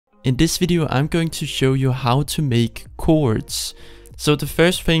In this video I'm going to show you how to make chords. So the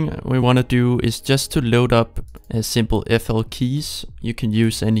first thing we want to do is just to load up a simple FL keys. You can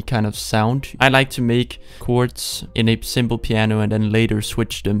use any kind of sound. I like to make chords in a simple piano and then later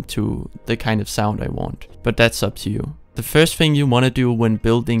switch them to the kind of sound I want. But that's up to you. The first thing you want to do when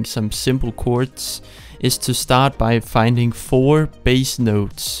building some simple chords is to start by finding 4 bass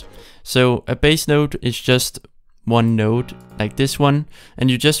notes. So a bass note is just one note like this one, and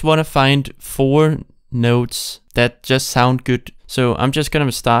you just want to find 4 notes that just sound good. So I'm just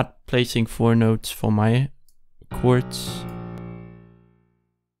gonna start placing 4 notes for my chords.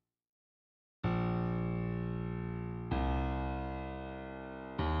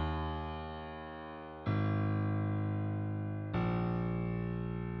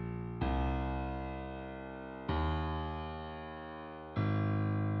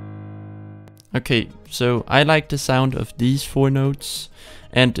 Okay, so I like the sound of these 4 notes.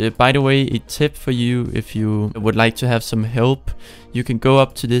 And by the way, a tip for you, if you would like to have some help, you can go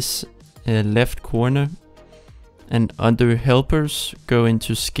up to this left corner and under helpers, go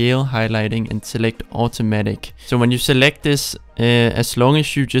into scale highlighting and select automatic. So when you select this, as long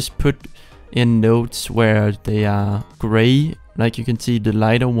as you just put in notes where they are gray, like you can see the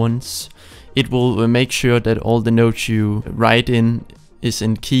lighter ones, it will make sure that all the notes you write in is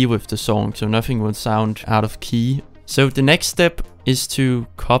in key with the song, so nothing will sound out of key. So the next step is to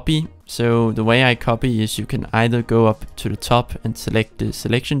copy. So the way I copy is you can either go up to the top and select the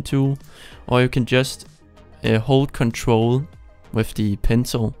selection tool, or you can just hold Control with the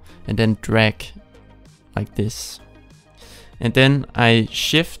pencil and then drag like this. And then I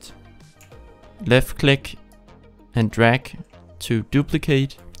shift, left click and drag to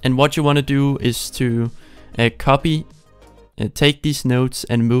duplicate. And what you want to do is to copy, take these notes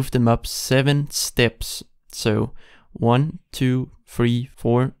and move them up 7 steps. So 1, 2, 3,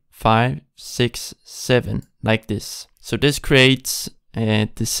 4, 5, 6, 7, like this. So this creates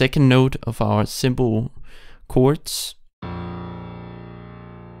the second note of our simple chords.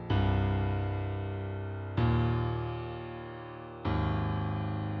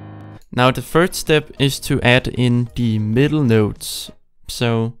 Now the third step is to add in the middle notes.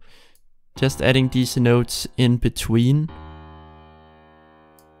 So just adding these notes in between.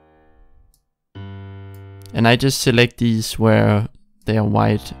 And I just select these where they are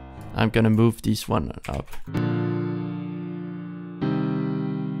white. I'm gonna move this one up.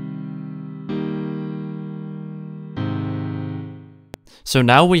 So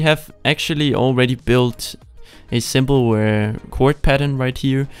now we have actually already built a simple chord pattern right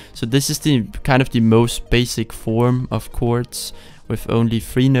here. So this is the kind of the most basic form of chords with only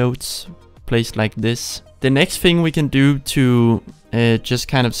 3 notes placed like this. The next thing we can do to just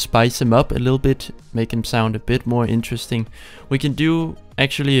kind of spice them up a little bit, make them sound a bit more interesting, we can do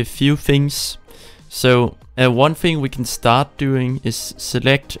actually a few things. So one thing we can start doing is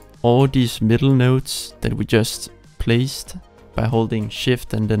select all these middle notes that we just placed by holding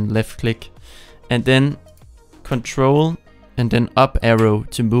shift and then left click, and then Control and then up arrow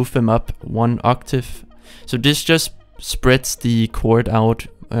to move them up 1 octave. So this just spreads the chord out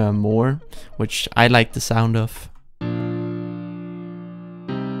more, which I like the sound of.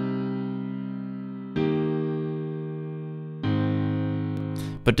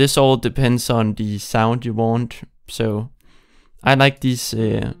 But this all depends on the sound you want. So I like these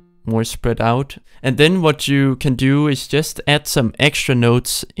more spread out. And then what you can do is just add some extra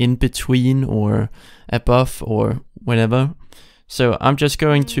notes in between or above or whatever. So I'm just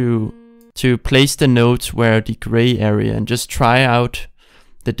going to place the notes where the gray area and just try out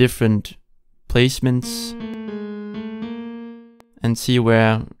the different placements and see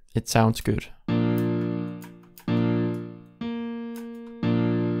where it sounds good.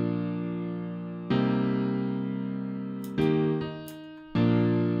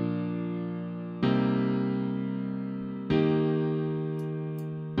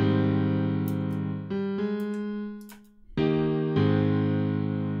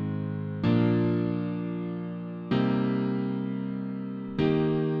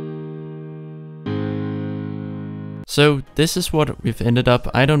 So this is what we've ended up.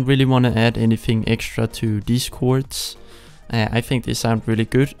 I don't really want to add anything extra to these chords. I think they sound really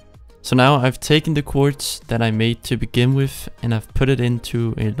good. So now I've taken the chords that I made to begin with and I've put it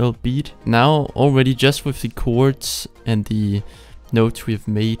into a little beat. Now already just with the chords and the notes we've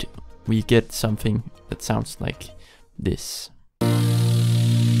made, we get something that sounds like this.